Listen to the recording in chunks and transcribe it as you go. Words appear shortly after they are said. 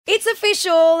It's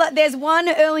official. There's one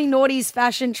early noughties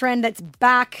fashion trend that's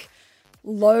back.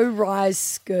 Low-rise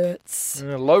skirts.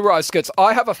 Low-rise skirts.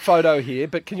 I have a photo here,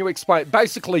 but can you explain?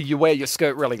 Basically, you wear your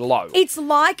skirt really low. It's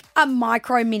like a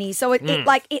micro mini. So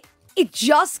it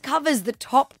just covers the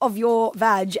top of your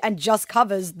vag and just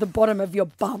covers the bottom of your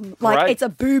bum. It's a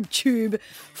boob tube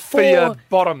for your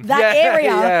bottom. That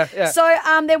area. Yeah. So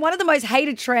they're one of the most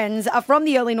hated trends from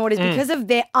the early noughties because of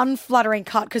their unflattering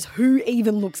cut, because who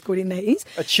even looks good in these?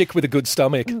 A chick with a good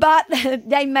stomach. But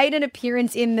they made an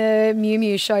appearance in the Miu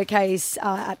Miu showcase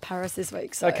at Paris this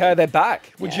week. So. Okay, they're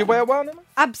back. Would you wear one?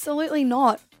 Absolutely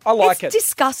not. I like it. It's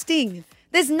disgusting.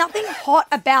 There's nothing hot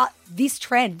about this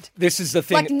trend. This is the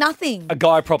thing. Like nothing. A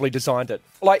guy probably designed it.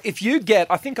 Like if you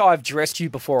I think I've dressed you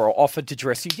before or offered to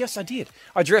dress you. Yes, I did.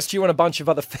 I dressed you and a bunch of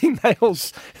other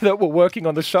females that were working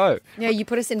on the show. Yeah, you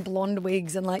put us in blonde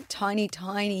wigs and like tiny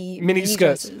mini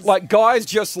skirts. Dresses. Like guys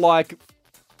just like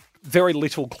very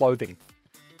little clothing.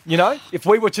 You know, if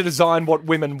we were to design what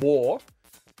women wore,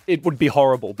 it would be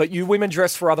horrible. But you women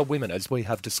dress for other women, as we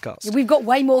have discussed. We've got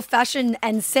way more fashion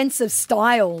and sense of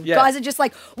style. Yeah. Guys are just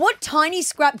like, what tiny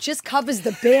scrap just covers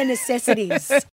the bare necessities?